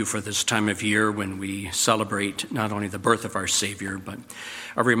For this time of year when we celebrate not only the birth of our Savior, but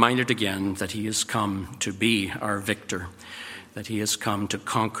are reminded again that he has come to be our victor, that he has come to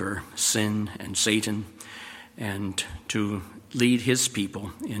conquer sin and Satan and to lead his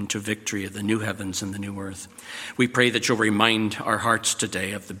people into victory of the new heavens and the new earth. We pray that you'll remind our hearts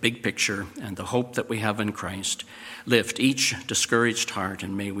today of the big picture and the hope that we have in Christ. Lift each discouraged heart,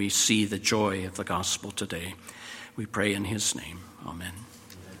 and may we see the joy of the gospel today. We pray in his name. Amen.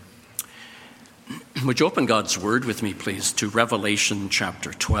 Would you open God's word with me, please, to Revelation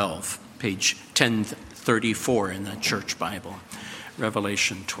chapter 12, page 1034 in the Church Bible.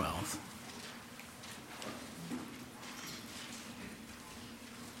 Revelation 12.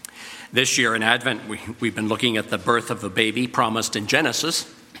 This year in Advent, we've been looking at the birth of a baby promised in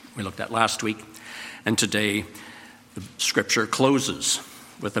Genesis. We looked at last week. And today, the scripture closes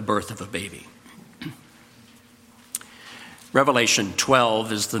with the birth of a baby. Revelation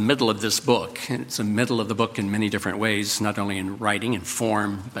 12 is the middle of this book. It's the middle of the book in many different ways, not only in writing and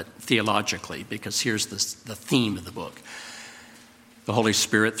form, but theologically, because here's the theme of the book. The Holy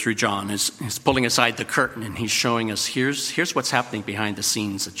Spirit, through John, is pulling aside the curtain, and he's showing us here's what's happening behind the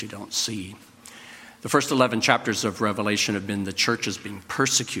scenes that you don't see. The first 11 chapters of Revelation have been the church is being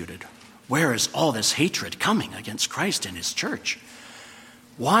persecuted. Where is all this hatred coming against Christ and his church?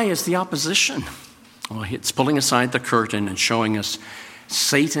 Why is the opposition? Well, it's pulling aside the curtain and showing us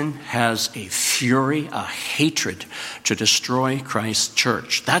Satan has a fury, a hatred to destroy Christ's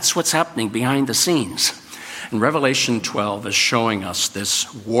church. That's what's happening behind the scenes. And Revelation 12 is showing us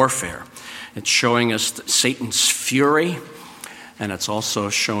this warfare. It's showing us Satan's fury, and it's also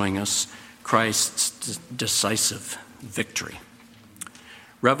showing us Christ's decisive victory.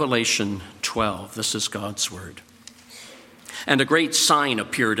 Revelation 12, this is God's word. And a great sign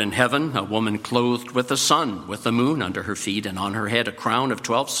appeared in heaven, a woman clothed with the sun, with the moon under her feet, and on her head a crown of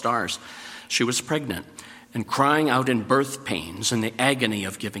 12 stars. She was pregnant and crying out in birth pains and the agony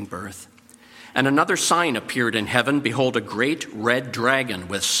of giving birth. And another sign appeared in heaven. Behold, a great red dragon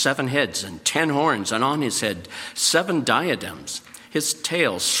with 7 heads and 10 horns, and on his head 7 diadems. His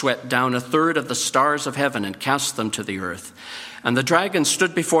tail swept down 1/3 of the stars of heaven and cast them to the earth. And the dragon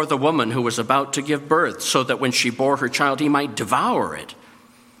stood before the woman who was about to give birth, so that when she bore her child, he might devour it.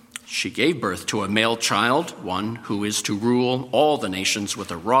 She gave birth to a male child, one who is to rule all the nations with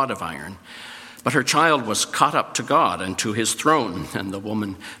a rod of iron. But her child was caught up to God and to his throne, and the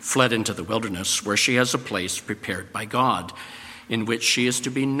woman fled into the wilderness, where she has a place prepared by God, in which she is to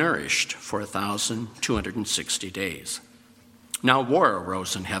be nourished for 1,260 days. Now war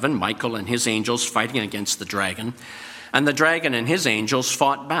arose in heaven, Michael and his angels fighting against the dragon. And the dragon and his angels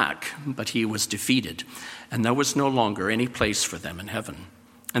fought back, but he was defeated, and there was no longer any place for them in heaven.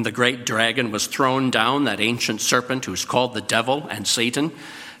 And the great dragon was thrown down, that ancient serpent who's called the devil and Satan,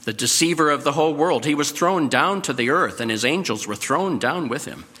 the deceiver of the whole world. He was thrown down to the earth, and his angels were thrown down with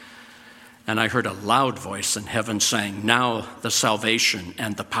him. And I heard a loud voice in heaven saying, Now the salvation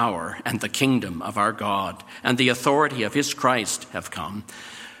and the power and the kingdom of our God and the authority of his Christ have come.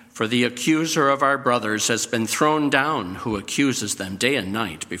 For the accuser of our brothers has been thrown down, who accuses them day and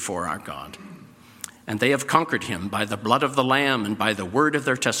night before our God. And they have conquered him by the blood of the Lamb and by the word of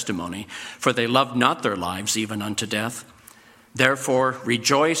their testimony, for they loved not their lives even unto death. Therefore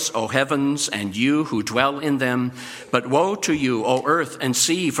rejoice, O heavens, and you who dwell in them. But woe to you, O earth and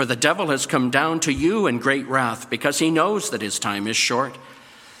sea, for the devil has come down to you in great wrath, because he knows that his time is short.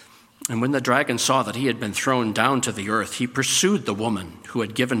 And when the dragon saw that he had been thrown down to the earth, he pursued the woman who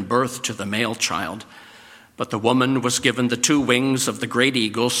had given birth to the male child. But the woman was given the 2 wings of the great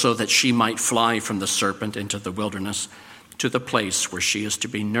eagle, so that she might fly from the serpent into the wilderness, to the place where she is to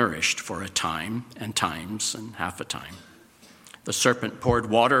be nourished for a time and times and half a time. The serpent poured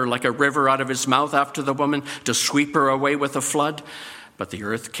water like a river out of his mouth after the woman to sweep her away with a flood. But the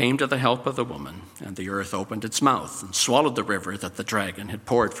earth came to the help of the woman, and the earth opened its mouth and swallowed the river that the dragon had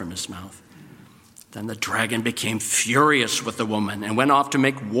poured from his mouth. Then the dragon became furious with the woman and went off to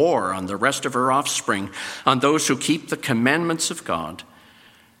make war on the rest of her offspring, on those who keep the commandments of God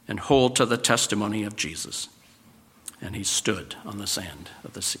and hold to the testimony of Jesus. And he stood on the sand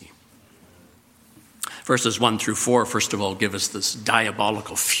of the sea. Verses 1 through 4, first of all, give us this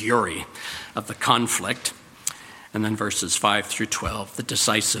diabolical fury of the conflict. And then verses 5 through 12, the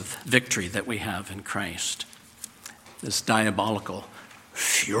decisive victory that we have in Christ. This diabolical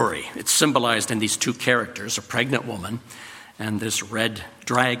fury. It's symbolized in these 2 characters, a pregnant woman and this red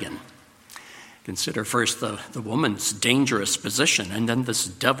dragon. Consider first the woman's dangerous position, and then this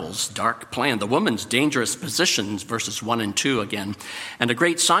devil's dark plan. The woman's dangerous position, verses 1 and 2 again. And a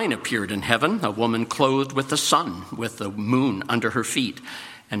great sign appeared in heaven, a woman clothed with the sun, with the moon under her feet,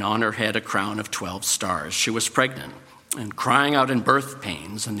 and on her head a crown of 12 stars. She was pregnant and crying out in birth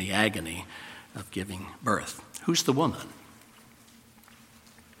pains and the agony of giving birth. Who's the woman?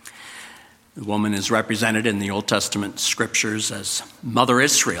 The woman is represented in the Old Testament scriptures as Mother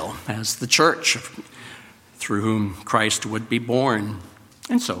Israel, as the church through whom Christ would be born.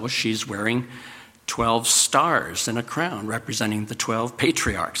 And so she's wearing 12 stars and a crown representing the 12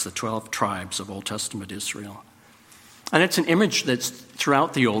 patriarchs, the 12 tribes of Old Testament Israel. And it's an image that's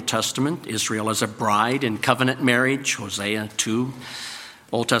throughout the Old Testament. Israel as a bride in covenant marriage, Hosea 2.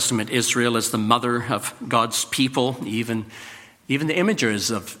 Old Testament Israel as the mother of God's people, even the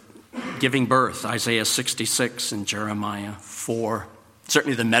images of giving birth, Isaiah 66 and Jeremiah 4.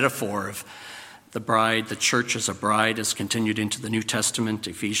 Certainly the metaphor of the bride, the church as a bride, is continued into the New Testament,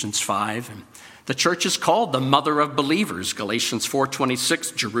 Ephesians 5. And the church is called the mother of believers, Galatians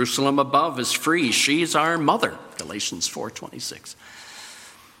 4:26. Jerusalem above is free. She's our mother, Galatians 4:26.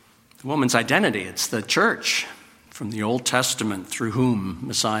 The woman's identity, it's the church from the Old Testament through whom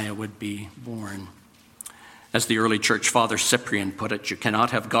Messiah would be born. As the early church father Cyprian put it, you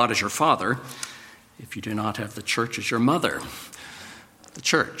cannot have God as your father if you do not have the church as your mother. The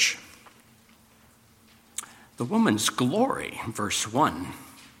church. The woman's glory, verse 1.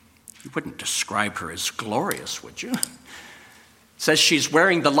 You wouldn't describe her as glorious, would you? It says she's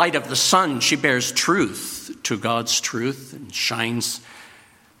wearing the light of the sun. She bears truth to God's truth and shines.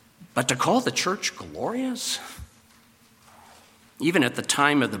 But to call the church glorious? Even at the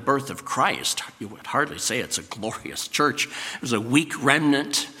time of the birth of Christ, you would hardly say it's a glorious church. It was a weak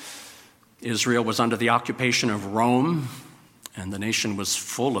remnant. Israel was under the occupation of Rome, and the nation was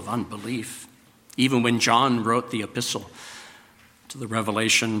full of unbelief. Even when John wrote the epistle to the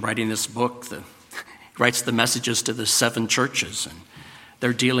Revelation, writing this book, he writes the messages to the 7 churches, and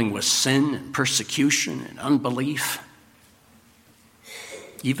they're dealing with sin and persecution and unbelief.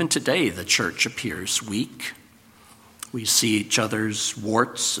 Even today, the church appears weak. We see each other's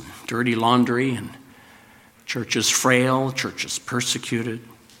warts and dirty laundry, and church is frail, church is persecuted.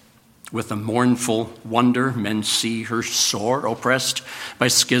 With a mournful wonder, men see her sore, oppressed by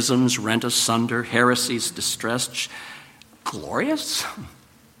schisms, rent asunder, heresies, distressed. Glorious?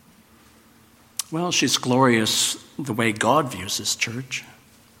 Well, she's glorious the way God views his church.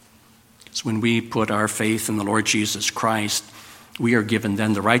 Because when we put our faith in the Lord Jesus Christ, we are given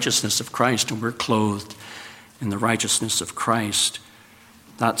then the righteousness of Christ, and we're clothed in the righteousness of Christ.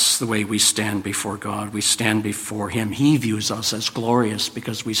 That's the way we stand before God. We stand before him. He views us as glorious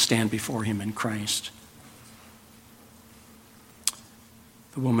because we stand before him in Christ.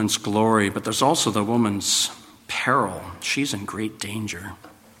 The woman's glory, but there's also the woman's peril. She's in great danger.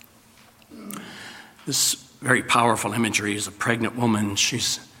 This very powerful imagery is a pregnant woman.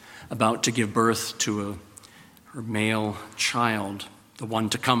 She's about to give birth to her male child, the one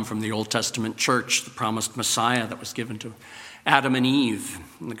to come from the Old Testament church, the promised Messiah that was given to Adam and Eve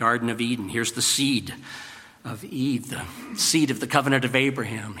in the Garden of Eden. Here's the seed of Eve, the seed of the covenant of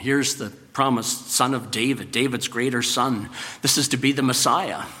Abraham. Here's the promised son of David, David's greater son. This is to be the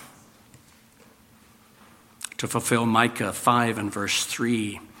Messiah. To fulfill Micah 5 and verse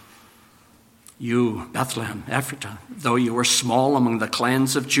 3. You, Bethlehem, Ephratah, though you are small among the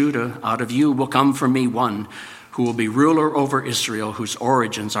clans of Judah, out of you will come for me one who will be ruler over Israel, whose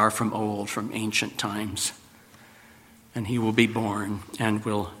origins are from old, from ancient times. And he will be born and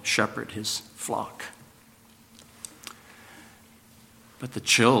will shepherd his flock. But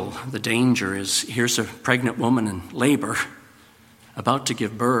the danger is, here's a pregnant woman in labor, about to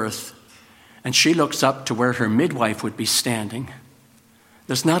give birth, and she looks up to where her midwife would be standing.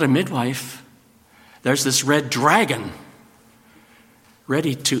 There's not a midwife. There's this red dragon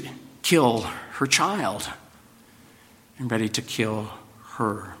ready to kill her child and ready to kill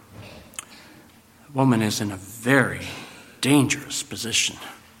her. The woman is in a very dangerous position.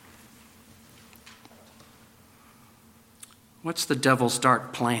 What's the devil's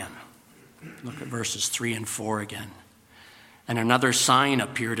dark plan? Look at verses 3 and 4 again. And another sign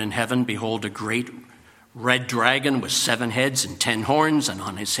appeared in heaven. Behold, a great red dragon with 7 heads and 10 horns, and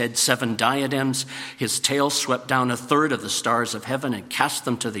on his head 7 diadems. His tail swept down 1/3 of the stars of heaven and cast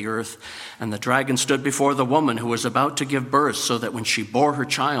them to the earth. And the dragon stood before the woman who was about to give birth, so that when she bore her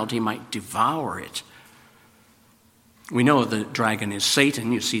child, he might devour it. We know the dragon is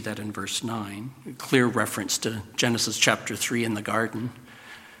Satan. You see that in verse 9. A clear reference to Genesis chapter 3 in the garden.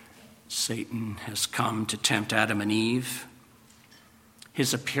 Satan has come to tempt Adam and Eve.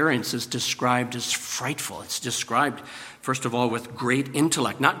 His appearance is described as frightful. It's described, first of all, with great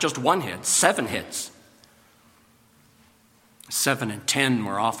intellect. Not just 1 head, 7 heads. 7 and 10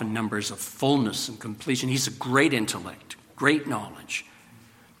 were often numbers of fullness and completion. He's a great intellect, great knowledge.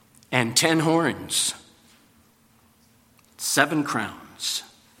 and 10 horns, 7 crowns.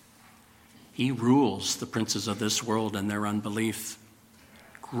 He rules the princes of this world and their unbelief.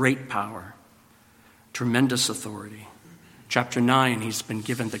 Great power, tremendous authority. Chapter 9, he's been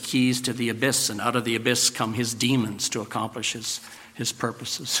given the keys to the abyss, and out of the abyss come his demons to accomplish his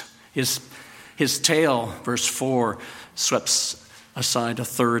purposes. His tail, verse 4, sweeps aside a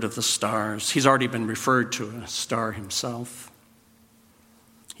third of the stars. He's already been referred to as a star himself.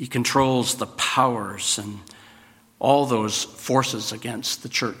 He controls the powers and all those forces against the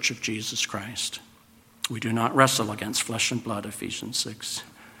church of Jesus Christ. We do not wrestle against flesh and blood, Ephesians 6.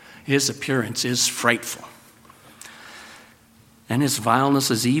 His appearance is frightful. And his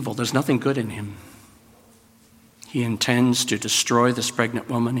vileness is evil. There's nothing good in him. He intends to destroy this pregnant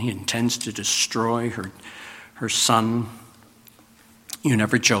woman. He intends to destroy her son. You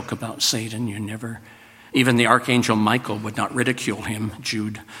never joke about Satan. Even the archangel Michael would not ridicule him,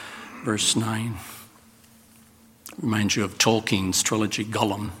 Jude, verse 9. Reminds you of Tolkien's trilogy,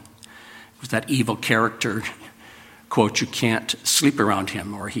 Gollum. With that evil character, quote, you can't sleep around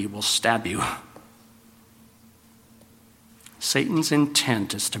him or he will stab you. Satan's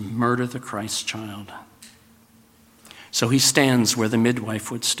intent is to murder the Christ child. So he stands where the midwife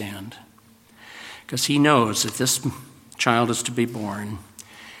would stand, because he knows if this child is to be born,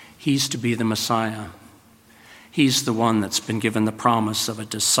 he's to be the Messiah. He's the one that's been given the promise of a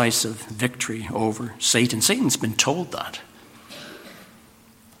decisive victory over Satan. Satan's been told that.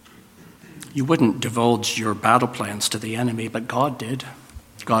 You wouldn't divulge your battle plans to the enemy, but God did.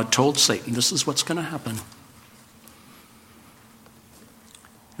 God told Satan, this is what's going to happen.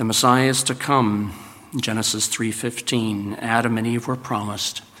 The Messiah is to come. In Genesis 3:15, Adam and Eve were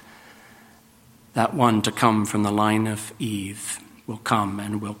promised that one to come from the line of Eve will come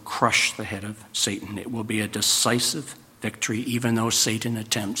and will crush the head of Satan. It will be a decisive victory, even though Satan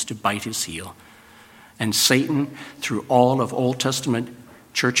attempts to bite his heel. And Satan, through all of Old Testament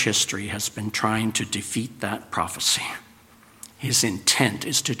church history, has been trying to defeat that prophecy. His intent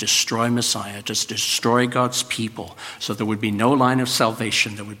is to destroy Messiah, to destroy God's people, so there would be no line of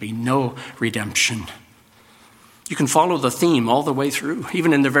salvation, there would be no redemption. You can follow the theme all the way through,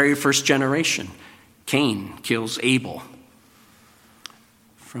 even in the very first generation. Cain kills Abel,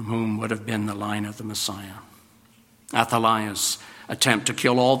 from whom would have been the line of the Messiah. Athaliah's attempt to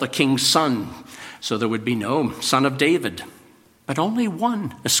kill all the king's son, so there would be no son of David, but only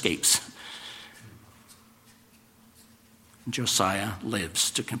one escapes. Josiah lives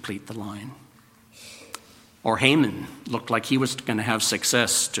to complete the line. Or Haman looked like he was going to have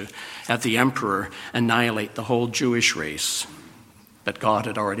success to have the emperor annihilate the whole Jewish race. But God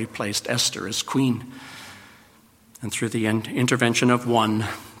had already placed Esther as queen. And through the intervention of one,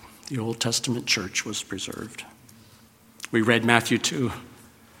 the Old Testament church was preserved. We read Matthew 2,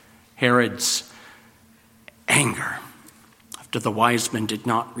 Herod's anger after the wise men did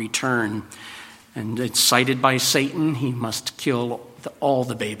not return. And incited by Satan, he must kill all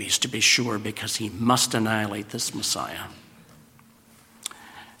the babies, to be sure, because he must annihilate this Messiah.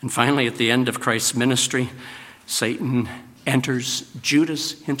 And finally, at the end of Christ's ministry, Satan enters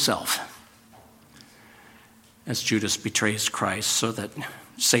Judas himself, as Judas betrays Christ, so that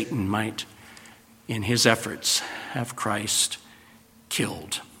Satan might, in his efforts, have Christ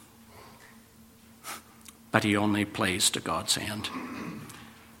killed. But he only plays to God's hand.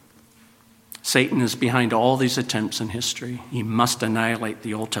 Satan is behind all these attempts in history. He must annihilate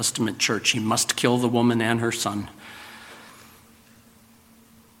the Old Testament church. He must kill the woman and her son.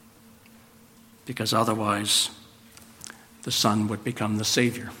 Because otherwise, the son would become the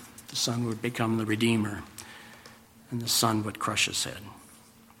Savior. The son would become the Redeemer. And the son would crush his head.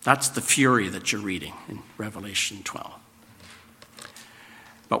 That's the fury that you're reading in Revelation 12.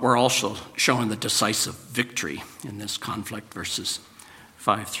 But we're also showing the decisive victory in this conflict, verses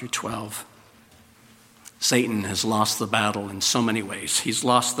 5 through 12. Satan has lost the battle in so many ways. He's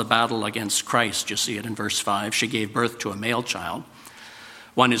lost the battle against Christ. You see it in verse 5. She gave birth to a male child.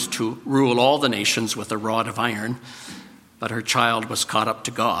 One is to rule all the nations with a rod of iron, but her child was caught up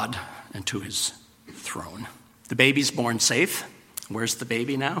to God and to his throne. The baby's born safe. Where's the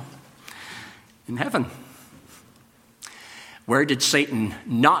baby now? In heaven. Where did Satan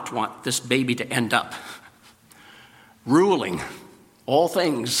not want this baby to end up? Ruling all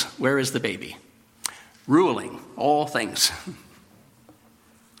things. Where is the baby? Ruling all things.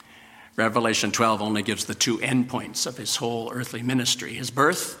 Revelation 12 only gives the two endpoints of his whole earthly ministry, his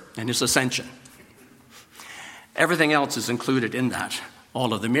birth and his ascension. Everything else is included in that.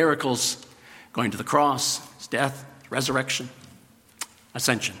 All of the miracles, going to the cross, his death, resurrection,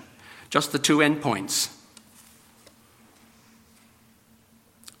 ascension. Just the two endpoints.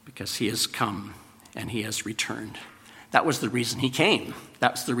 because he has come and he has returned. That was the reason he came.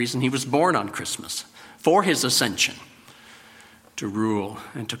 That's the reason he was born on Christmas, for his ascension, to rule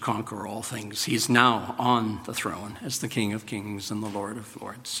and to conquer all things. He's now on the throne as the King of Kings and the Lord of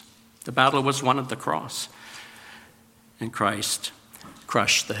Lords. The battle was won at the cross, and Christ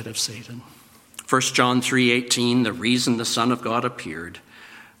crushed the head of Satan. 1 John 3:18, the reason the Son of God appeared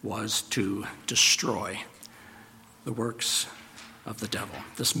was to destroy the works of the devil.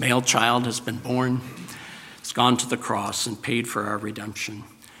 This male child has been born, has gone to the cross and paid for our redemption,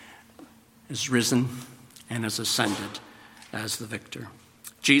 is risen and has ascended as the victor.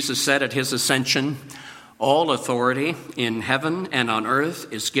 Jesus said at his ascension, "All authority in heaven and on earth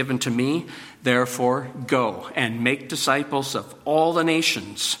is given to me. Therefore, go and make disciples of all the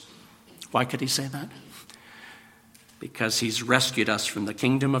nations." Why could he say that? Because he's rescued us from the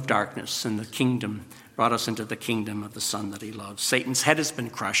kingdom of darkness and brought us into the kingdom of the Son that he loves. Satan's head has been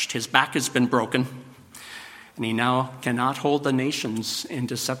crushed. His back has been broken. And he now cannot hold the nations in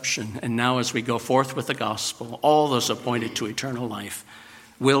deception. And now as we go forth with the gospel, all those appointed to eternal life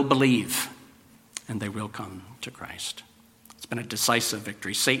will believe, and they will come to Christ. It's been a decisive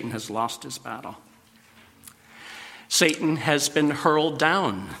victory. Satan has lost his battle. Satan has been hurled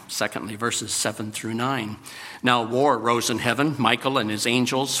down, secondly, verses 7 through 9. Now war rose in heaven, Michael and his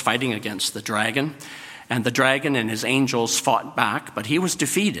angels fighting against the dragon. And the dragon and his angels fought back, but he was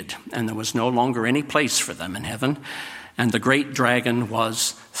defeated, and there was no longer any place for them in heaven. And the great dragon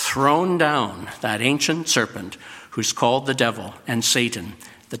was thrown down, that ancient serpent who's called the devil and Satan,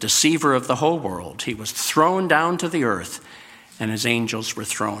 the deceiver of the whole world. He was thrown down to the earth, and his angels were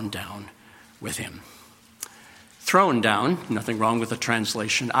thrown down with him. Thrown down, nothing wrong with the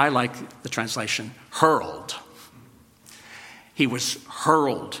translation. I like the translation, hurled. He was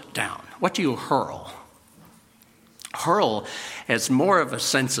hurled down. What do you hurl? Hurl has more of a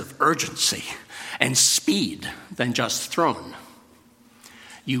sense of urgency and speed than just thrown.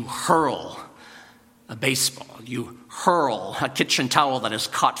 You hurl a baseball. You hurl a kitchen towel that has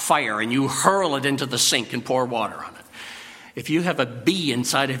caught fire, and you hurl it into the sink and pour water on it. If you have a bee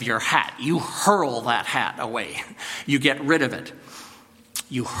inside of your hat, you hurl that hat away. You get rid of it.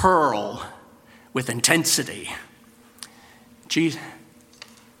 You hurl with intensity.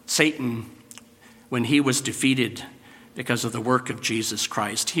 Satan, when he was defeated because of the work of Jesus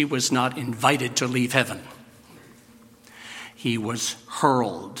Christ, he was not invited to leave heaven. He was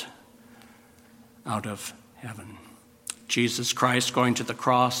hurled out of heaven. Jesus Christ going to the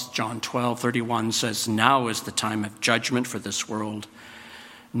cross, John 12:31 says, "Now is the time of judgment for this world.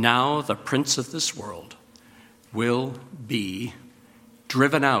 Now the prince of this world will be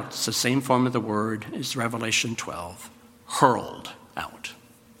driven out." It's the same form of the word as Revelation 12, hurled out.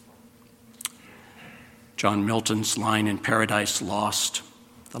 John Milton's line in Paradise Lost,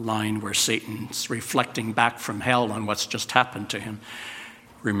 the line where Satan's reflecting back from hell on what's just happened to him,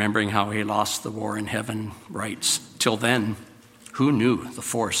 remembering how he lost the war in heaven, writes, "Till then, who knew the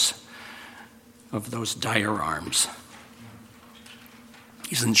force of those dire arms?"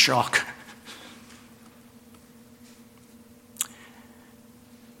 He's in shock.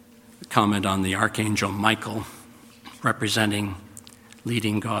 A comment on the Archangel Michael,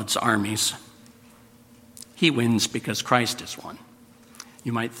 leading God's armies. He wins because Christ is won.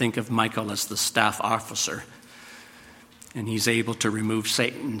 You might think of Michael as the staff officer, and he's able to remove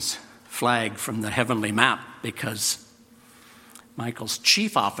Satan's flag from the heavenly map because Michael's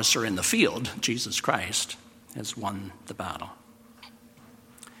chief officer in the field, Jesus Christ, has won the battle.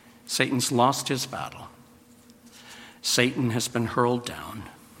 Satan's lost his battle. Satan has been hurled down.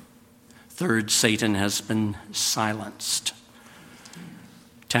 Third, Satan has been silenced.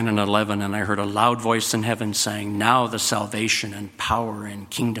 10 and 11, "And I heard a loud voice in heaven saying, 'Now the salvation and power and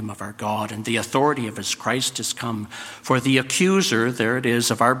kingdom of our God and the authority of his Christ is come. For the accuser,'" there it is,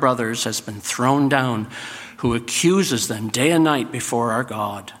 "'of our brothers has been thrown down, who accuses them day and night before our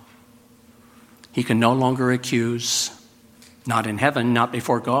God.'" He can no longer accuse, not in heaven, not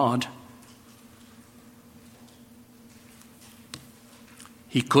before God.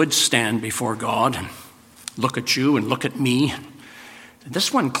 He could stand before God and look at you and look at me.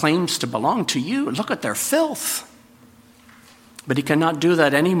 "This one claims to belong to you. Look at their filth." But he cannot do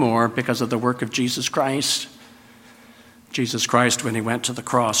that anymore because of the work of Jesus Christ. Jesus Christ, when he went to the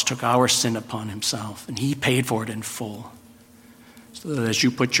cross, took our sin upon himself, and he paid for it in full. So that as you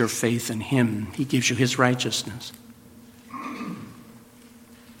put your faith in him, he gives you his righteousness.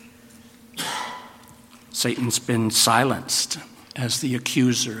 Satan's been silenced as the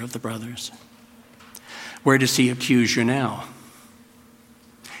accuser of the brothers. Where does he accuse you now?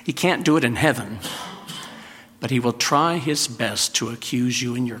 He can't do it in heaven But he will try his best to accuse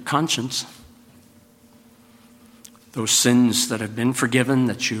you in your conscience. Those sins that have been forgiven,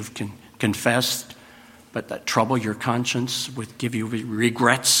 that you've confessed, but that trouble your conscience, would give you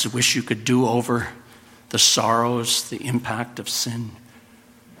regrets, wish you could do over, the sorrows, the impact of sin.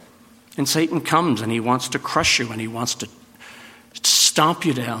 And Satan comes and he wants to crush you and he wants to stomp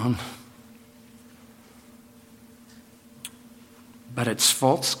you down. But it's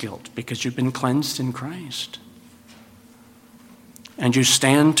false guilt because you've been cleansed in Christ. And you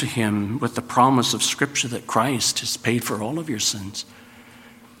stand to him with the promise of Scripture that Christ has paid for all of your sins.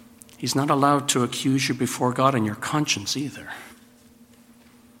 He's not allowed to accuse you before God in your conscience either.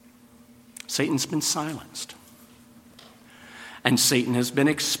 Satan's been silenced. And Satan has been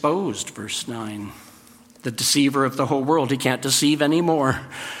exposed, verse 9. The deceiver of the whole world, he can't deceive anymore.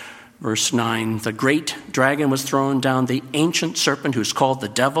 Verse 9, the great dragon was thrown down, the ancient serpent who's called the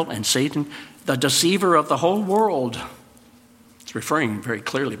devil and Satan, the deceiver of the whole world. It's referring very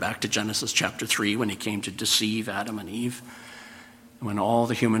clearly back to Genesis chapter 3 when he came to deceive Adam and Eve, when all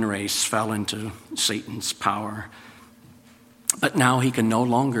the human race fell into Satan's power. But now he can no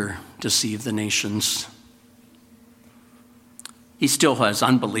longer deceive the nations. He still has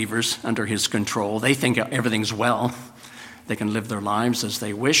unbelievers under his control. They think everything's well. They can live their lives as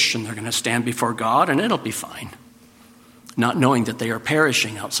they wish, and they're going to stand before God, and it'll be fine, not knowing that they are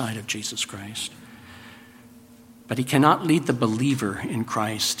perishing outside of Jesus Christ. But he cannot lead the believer in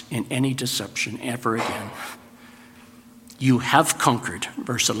Christ in any deception ever again. You have conquered,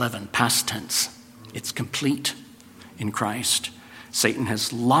 verse 11, past tense. It's complete in Christ. Satan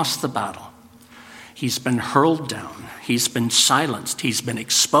has lost the battle. He's been hurled down. He's been silenced. He's been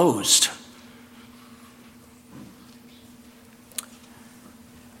exposed.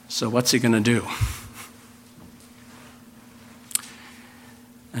 So what's he going to do?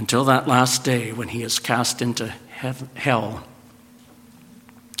 Until that last day when he is cast into hell,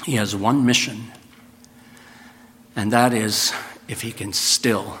 he has one mission, and that is if he can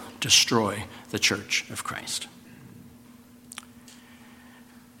still destroy the church of Christ.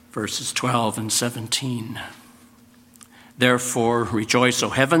 Verses 12 and 17. Therefore rejoice, O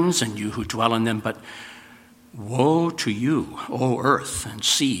heavens, and you who dwell in them, but woe to you, O earth and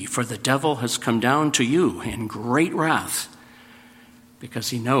sea, for the devil has come down to you in great wrath,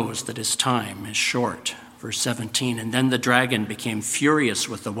 because he knows that his time is short. Verse 17, and then the dragon became furious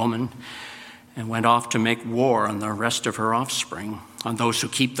with the woman and went off to make war on the rest of her offspring, on those who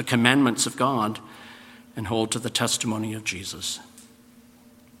keep the commandments of God and hold to the testimony of Jesus.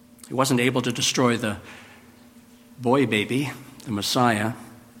 He wasn't able to destroy the boy baby, the Messiah,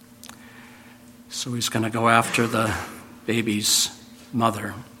 so he's going to go after the baby's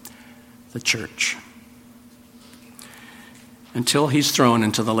mother, the church. Until he's thrown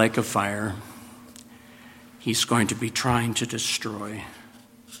into the lake of fire, he's going to be trying to destroy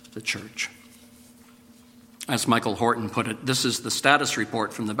the church. As Michael Horton put it, this is the status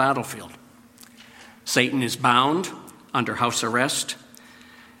report from the battlefield. Satan is bound under house arrest,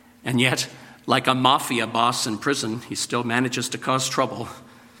 and yet, like a mafia boss in prison, he still manages to cause trouble.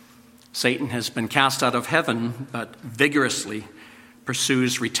 Satan has been cast out of heaven, but vigorously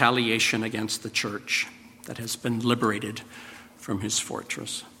pursues retaliation against the church that has been liberated from his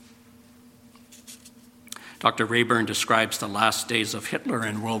fortress. Dr. Rayburn describes the last days of Hitler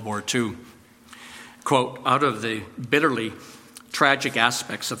in World War II. Quote, out of the bitterly tragic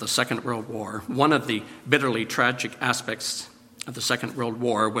aspects of the Second World War, one of the bitterly tragic aspects of the Second World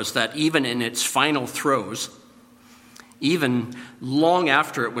War was that even in its final throes, even long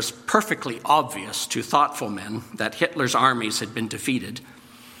after it was perfectly obvious to thoughtful men that Hitler's armies had been defeated,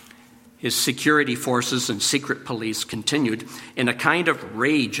 his security forces and secret police continued in a kind of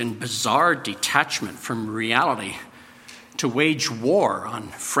rage and bizarre detachment from reality to wage war on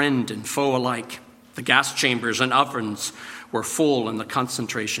friend and foe alike. The gas chambers and ovens were full in the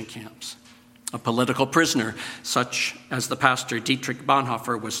concentration camps. A political prisoner, such as the pastor Dietrich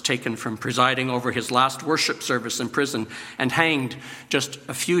Bonhoeffer, was taken from presiding over his last worship service in prison and hanged just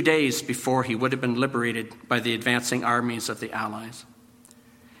a few days before he would have been liberated by the advancing armies of the Allies.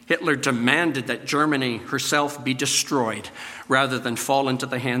 Hitler demanded that Germany herself be destroyed rather than fall into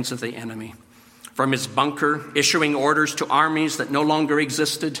the hands of the enemy. From his bunker, issuing orders to armies that no longer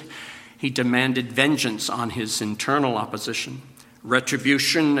existed, he demanded vengeance on his internal opposition,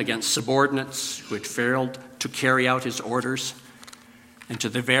 retribution against subordinates who had failed to carry out his orders, and to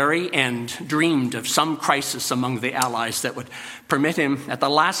the very end dreamed of some crisis among the Allies that would permit him at the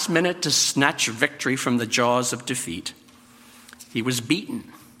last minute to snatch victory from the jaws of defeat. He was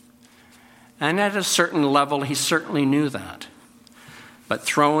beaten, and at a certain level he certainly knew that. but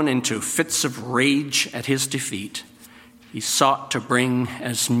thrown into fits of rage at his defeat, he sought to bring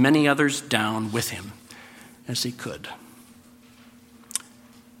as many others down with him as he could.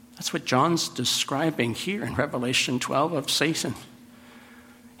 That's what John's describing here in Revelation 12 of Satan.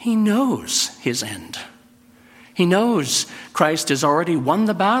 He knows his end. He knows Christ has already won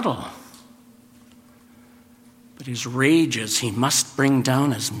the battle. But his rage is he must bring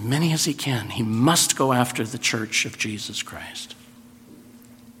down as many as he can. He must go after the church of Jesus Christ.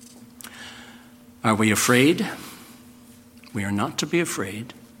 Are we afraid? We are not to be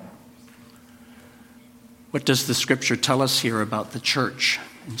afraid. What does the scripture tell us here about the church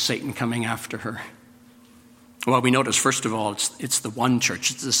and Satan coming after her? Well, we notice, first of all, it's the one church.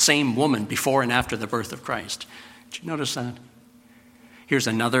 It's the same woman before and after the birth of Christ. Did you notice that? Here's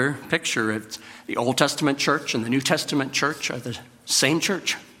another picture. It's the Old Testament church and the New Testament church are the same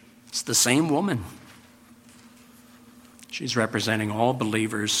church. It's the same woman. She's representing all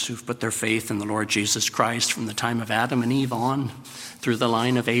believers who've put their faith in the Lord Jesus Christ from the time of Adam and Eve on, through the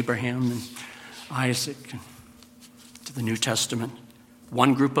line of Abraham and Isaac to the New Testament.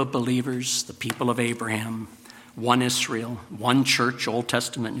 One group of believers, the people of Abraham, one Israel, one church, Old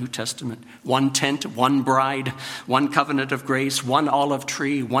Testament, New Testament, one tent, one bride, one covenant of grace, one olive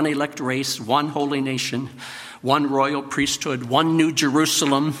tree, one elect race, one holy nation, one royal priesthood, one new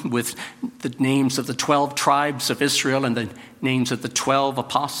Jerusalem with the names of the 12 tribes of Israel and the names of the 12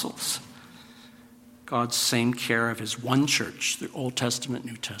 apostles. God's same care of his one church, the Old Testament,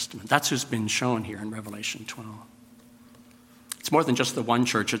 New Testament. That's who's been shown here in Revelation 12. It's more than just the one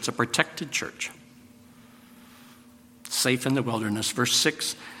church, it's a protected church. Safe in the wilderness. Verse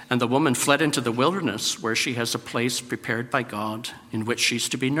 6, and the woman fled into the wilderness where she has a place prepared by God in which she's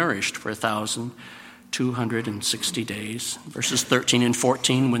to be nourished for 1,260 days. Verses 13 and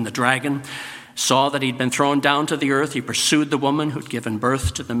 14, when the dragon saw that he'd been thrown down to the earth, he pursued the woman who'd given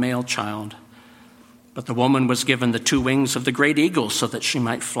birth to the male child. But the woman was given the 2 wings of the great eagle so that she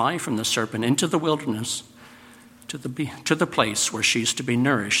might fly from the serpent into the wilderness to the place where she's to be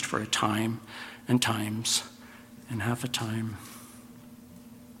nourished for a time and times and half a time.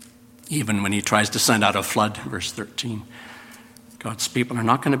 Even when he tries to send out a flood, verse 13, God's people are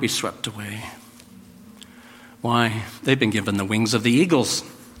not going to be swept away. Why? They've been given the wings of the eagles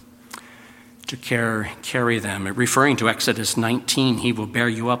to carry them. Referring to Exodus 19, he will bear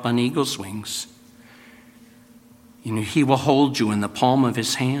you up on eagle's wings. He will hold you in the palm of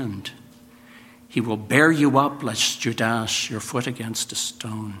his hand. He will bear you up lest you dash your foot against a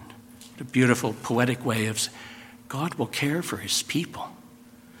stone. What a beautiful poetic way of God will care for his people,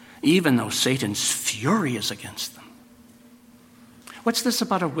 even though Satan's fury is against them. What's this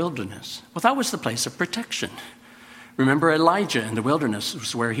about a wilderness? Well, that was the place of protection. Remember Elijah in the wilderness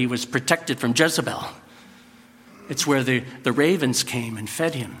was where he was protected from Jezebel. It's where the ravens came and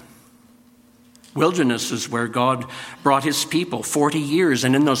fed him. Wilderness is where God brought his people 40 years,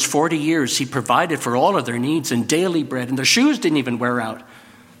 and in those 40 years he provided for all of their needs and daily bread, and their shoes didn't even wear out.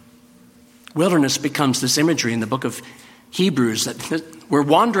 Wilderness becomes this imagery in the book of Hebrews that we're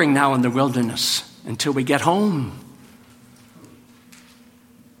wandering now in the wilderness until we get home.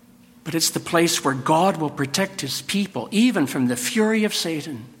 But it's the place where God will protect his people, even from the fury of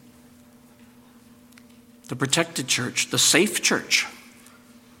Satan. The protected church, the safe church.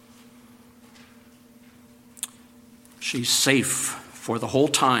 She's safe for the whole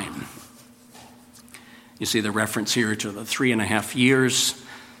time. You see the reference here to the 3.5 years,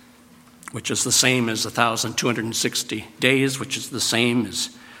 which is the same as 1,260 days, which is the same as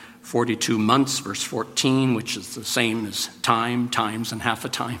 42 months, verse 14, which is the same as time, times, and half a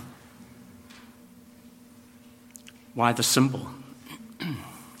time. Why the symbol?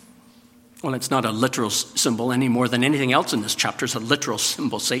 Well, it's not a literal symbol any more than anything else in this chapter is a literal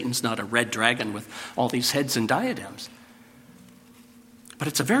symbol. Satan's not a red dragon with all these heads and diadems. But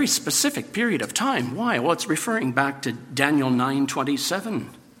it's a very specific period of time. Why? Well, it's referring back to Daniel 9:27.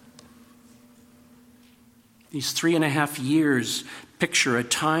 These 3.5 years picture a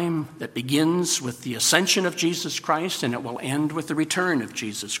time that begins with the ascension of Jesus Christ and it will end with the return of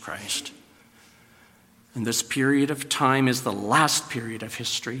Jesus Christ. And this period of time is the last period of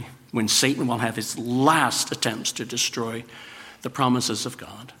history when Satan will have his last attempts to destroy the promises of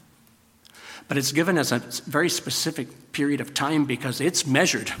God. But it's given as a very specific period of time because it's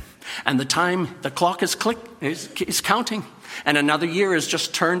measured. And the clock is counting. And another year is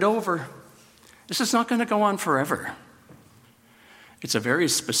just turned over. This is not going to go on forever. It's a very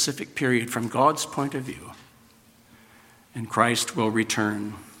specific period from God's point of view. And Christ will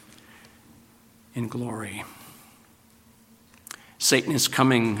return in glory. Satan is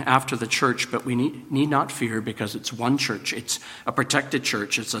coming after the church, but we need not fear because it's one church. It's a protected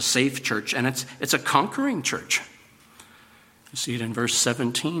church. It's a safe church, and it's a conquering church. You see it in verse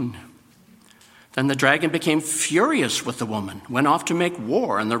 17. Then the dragon became furious with the woman, went off to make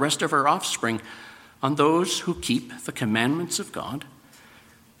war on the rest of her offspring, on those who keep the commandments of God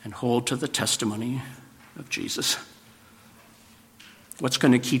and hold to the testimony of Jesus. What's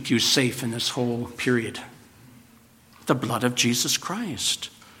going to keep you safe in this whole period? The blood of Jesus Christ,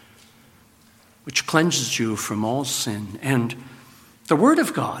 which cleanses you from all sin, and the Word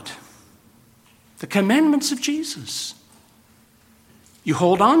of God, the commandments of Jesus. You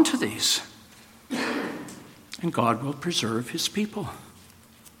hold on to these, and God will preserve his people.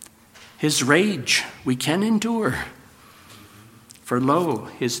 His rage we can endure, for lo,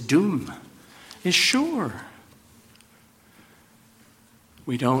 his doom is sure.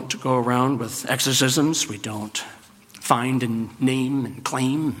 We don't go around with exorcisms. We don't find and name and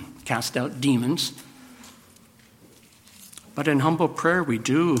claim, cast out demons. But in humble prayer, we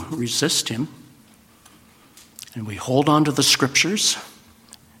do resist him. And we hold on to the scriptures.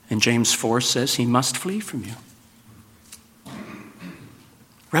 And James 4 says he must flee from you.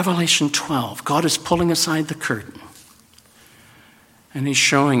 Revelation 12, God is pulling aside the curtain. And he's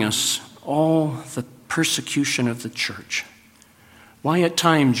showing us all the persecution of the church. Why at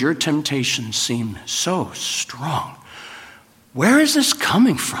times your temptations seem so strong. Where is this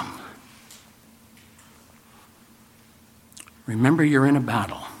coming from? Remember, you're in a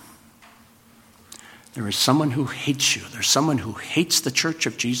battle. There is someone who hates you. There's someone who hates the church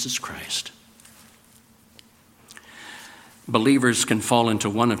of Jesus Christ. Believers can fall into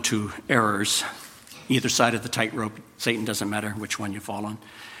one of two errors, either side of the tightrope. Satan doesn't matter which one you fall on.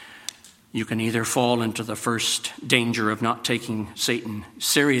 You can either fall into the first danger of not taking Satan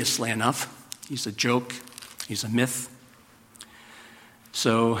seriously enough. He's a joke. He's a myth.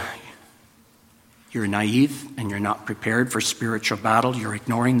 So you're naive and you're not prepared for spiritual battle. You're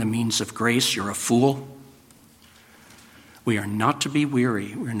ignoring the means of grace. You're a fool. We are not to be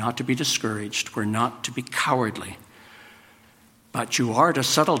weary. We're not to be discouraged. We're not to be cowardly. But you are to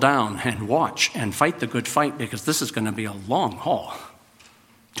settle down and watch and fight the good fight, because this is going to be a long haul.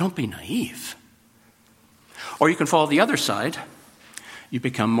 Don't be naive. Or you can fall the other side. You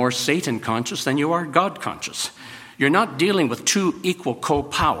become more Satan conscious than you are God conscious. You're not dealing with two equal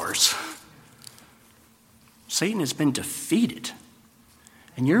co-powers. Satan has been defeated,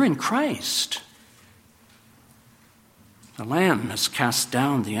 and you're in Christ. The Lamb has cast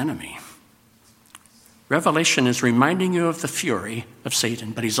down the enemy. Revelation is reminding you of the fury of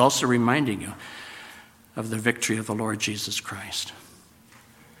Satan, but he's also reminding you of the victory of the Lord Jesus Christ.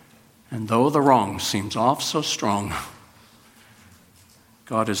 And though the wrong seems off so strong,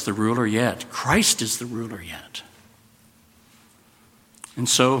 God is the ruler yet. Christ is the ruler yet. And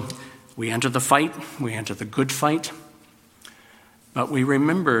so we enter the fight, we enter the good fight, but we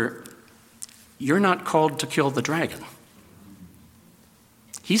remember you're not called to kill the dragon.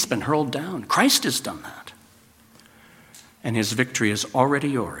 He's been hurled down. Christ has done that. And his victory is already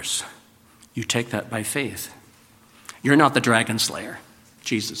yours. You take that by faith. You're not the dragon slayer.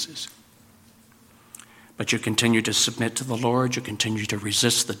 Jesus is. But you continue to submit to the Lord. You continue to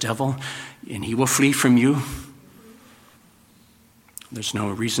resist the devil, and he will flee from you. There's no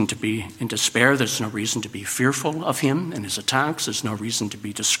reason to be in despair. There's no reason to be fearful of him and his attacks. There's no reason to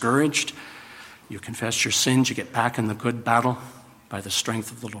be discouraged. You confess your sins. You get back in the good battle by the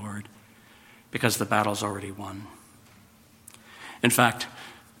strength of the Lord, because the battle's already won. In fact,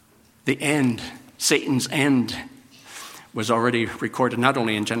 the end, Satan's end, was already recorded not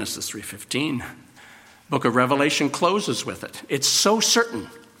only in Genesis 3:15. Book of Revelation closes with it. It's so certain.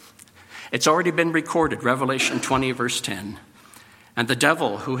 It's already been recorded. Revelation 20, verse 10. And the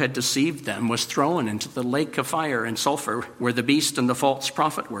devil who had deceived them was thrown into the lake of fire and sulfur, where the beast and the false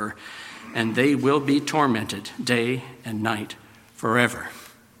prophet were, and they will be tormented day and night forever.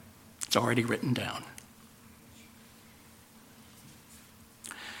 It's already written down.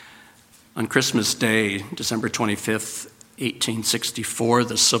 On Christmas Day, December 25th, 1864,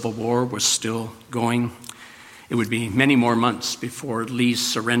 the Civil War was still going. It would be many more months before Lee's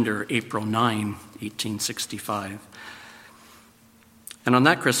surrender, April 9, 1865. And on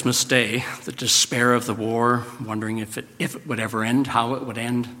that Christmas Day, the despair of the war, wondering if it would ever end, how it would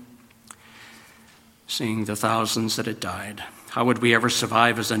end, seeing the thousands that had died. How would we ever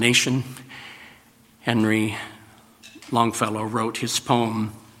survive as a nation? Henry Longfellow wrote his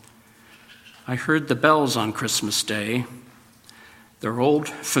poem, I heard the bells on Christmas Day, their old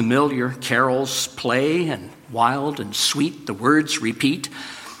familiar carols play, and wild and sweet the words repeat,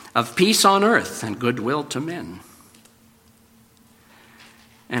 of peace on earth and goodwill to men.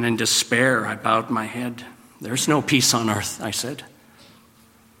 And in despair, I bowed my head. There's no peace on earth, I said.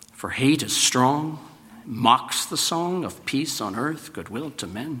 For hate is strong, mocks the song of peace on earth, goodwill to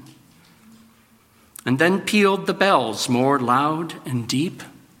men. And then pealed the bells more loud and deep.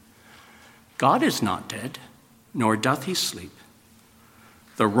 God is not dead, nor doth he sleep.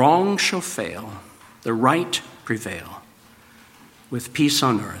 The wrong shall fail, the right prevail. With peace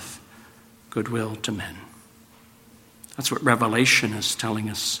on earth, goodwill to men. That's what Revelation is telling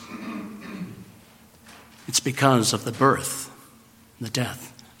us. It's because of the birth, the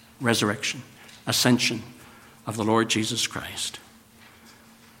death, resurrection, ascension of the Lord Jesus Christ.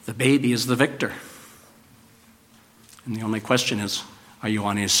 The baby is the victor. And the only question is, are you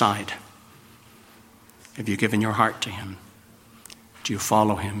on his side? Have you given your heart to him? Do you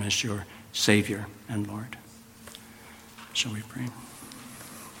follow him as your Savior and Lord? Shall we pray?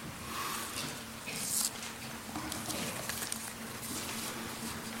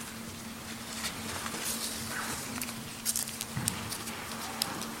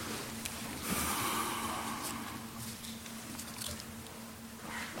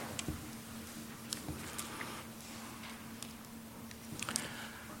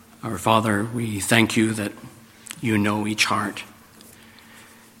 Our Father, we thank you that you know each heart.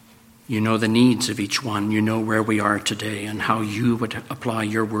 You know the needs of each one. You know where we are today and how you would apply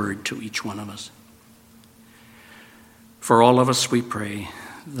your word to each one of us. For all of us, we pray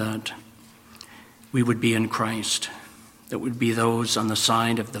that we would be in Christ, that would be those on the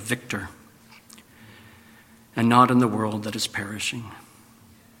side of the victor and not in the world that is perishing,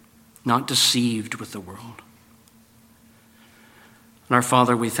 not deceived with the world. And our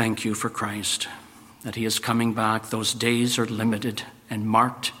Father, we thank you for Christ, that he is coming back. Those days are limited and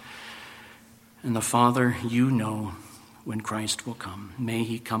marked. And the Father, you know when Christ will come. May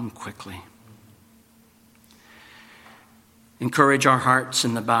he come quickly. Encourage our hearts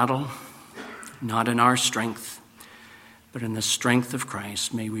in the battle, not in our strength, but in the strength of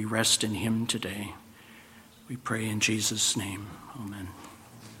Christ. May we rest in him today. We pray in Jesus' name. Amen.